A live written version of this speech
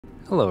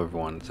Hello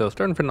everyone, so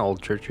starting from the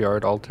old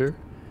churchyard altar,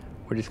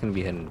 we're just going to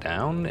be heading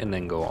down and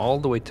then go all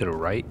the way to the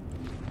right.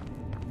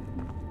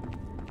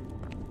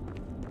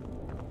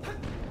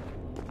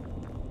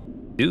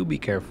 Do be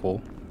careful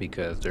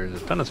because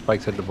there's a ton of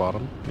spikes at the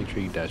bottom, make sure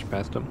you dash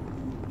past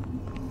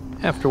them.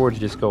 Afterwards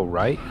just go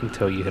right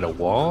until you hit a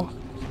wall,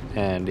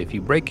 and if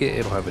you break it,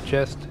 it'll have a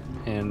chest,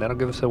 and that'll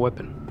give us a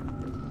weapon.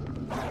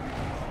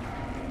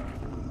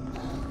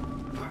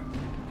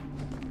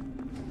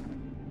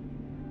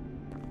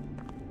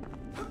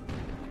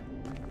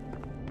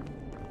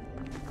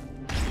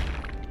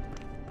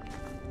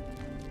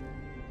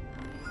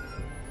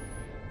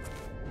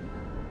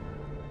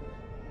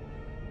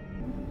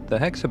 The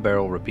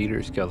Hexabarrel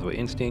repeater scales with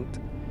instinct,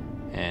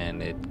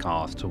 and it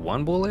costs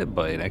one bullet,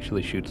 but it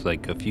actually shoots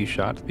like a few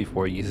shots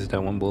before it uses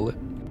that one bullet.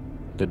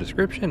 The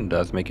description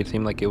does make it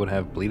seem like it would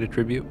have bleed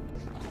attribute,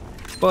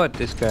 but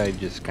this guy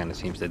just kind of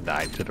seems to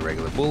die to the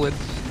regular bullets,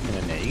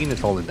 and yeah, you can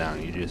just hold it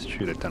down, you just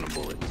shoot a ton of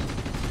bullets.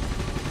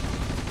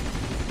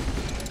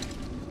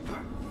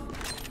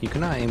 You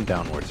cannot aim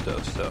downwards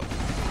though, so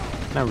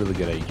not really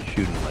good at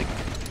shooting like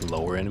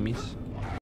lower enemies.